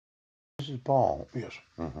is Paul. Yes.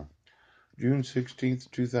 June 16th,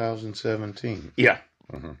 2017. Yeah.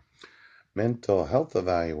 Mental health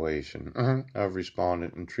evaluation of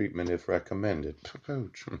respondent and treatment if recommended.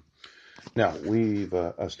 Ouch. Now, we've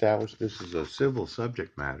established this is a civil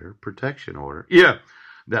subject matter protection order. Yeah.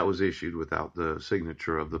 That was issued without the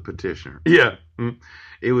signature of the petitioner. Yeah.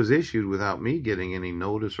 It was issued without me getting any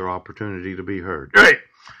notice or opportunity to be heard. Right.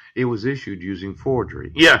 It was issued using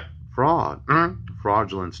forgery. Yeah. Fraud.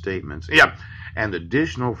 Fraudulent statements. Yeah. And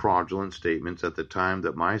additional fraudulent statements at the time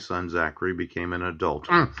that my son Zachary became an adult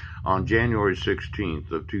on January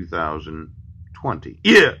 16th of 2020.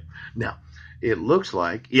 Yeah. Now, it looks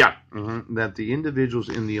like that the individuals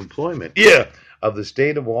in the employment of the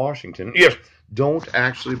state of Washington don't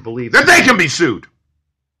actually believe that they can be sued.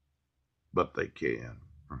 But they can.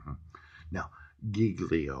 Now,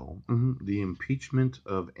 Giglio, the impeachment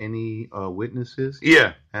of any witnesses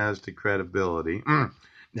as to credibility.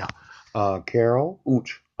 Now, Carol,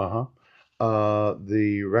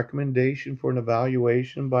 the recommendation for an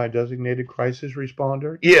evaluation by a designated crisis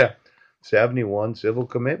responder. 71 civil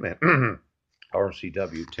commitment.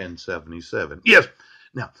 RCW 1077. Yes.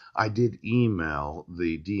 Now, I did email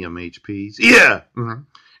the DMHPs.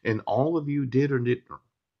 And all of you did or didn't.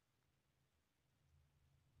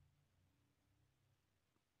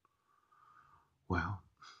 Well,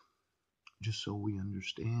 just so we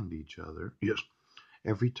understand each other. Yes.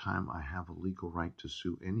 Every time I have a legal right to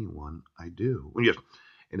sue anyone, I do. Yes.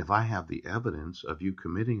 And if I have the evidence of you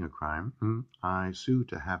committing a crime, I sue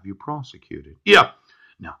to have you prosecuted. Yeah.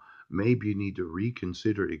 Now, maybe you need to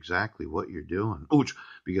reconsider exactly what you're doing. Ouch.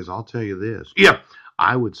 Because I'll tell you this. Yeah.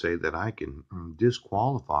 I would say that I can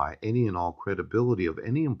disqualify any and all credibility of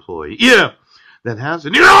any employee that has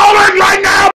an right now.